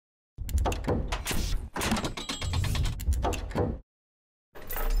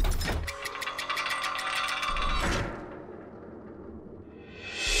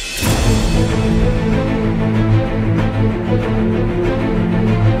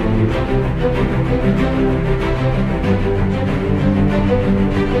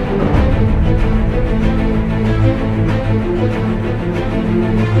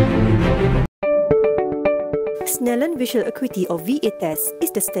visual acuity or VA test is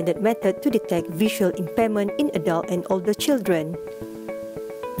the standard method to detect visual impairment in adult and older children.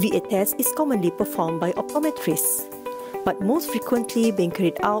 VA test is commonly performed by optometrists, but most frequently being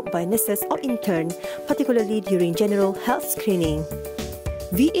carried out by nurses or intern, particularly during general health screening.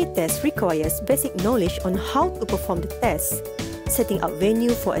 VA test requires basic knowledge on how to perform the test, setting up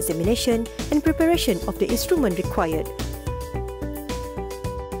venue for examination and preparation of the instrument required.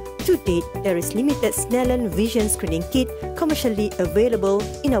 To date, there is limited Snellen Vision Screening Kit commercially available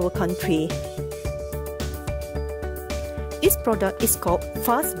in our country. This product is called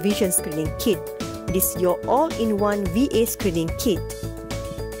Fast Vision Screening Kit. It is your all-in-one VA screening kit.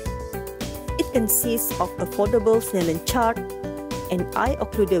 It consists of a foldable Snellen chart, an eye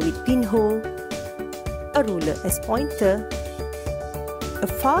occluder with pinhole, a ruler as pointer, a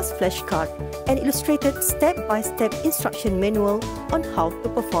fast flashcard, and illustrated step-by-step instruction manual on how to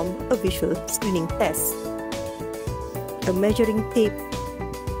perform a visual screening test, a measuring tape,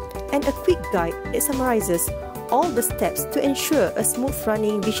 and a quick guide that summarizes all the steps to ensure a smooth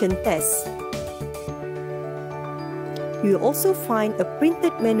running vision test. You will also find a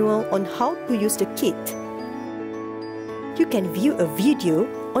printed manual on how to use the kit. You can view a video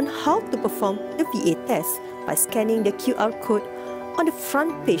on how to perform the VA test by scanning the QR code on the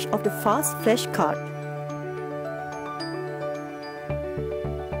front page of the Fast Flashcard.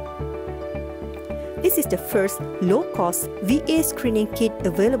 This is the first low-cost VA screening kit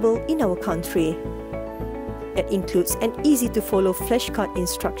available in our country. That includes an easy-to-follow flashcard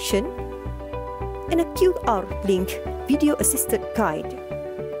instruction and a QR link video-assisted guide.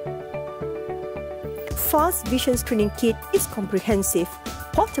 Fast Vision Screening Kit is comprehensive,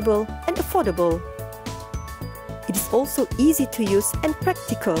 portable, and affordable. It is also easy to use and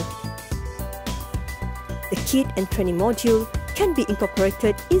practical. The kit and training module can be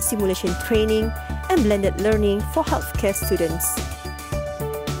incorporated in simulation training and blended learning for healthcare students.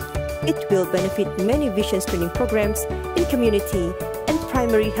 It will benefit many vision screening programs in community and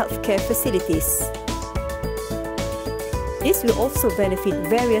primary healthcare facilities. This will also benefit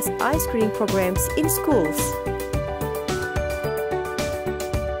various eye screening programs in schools.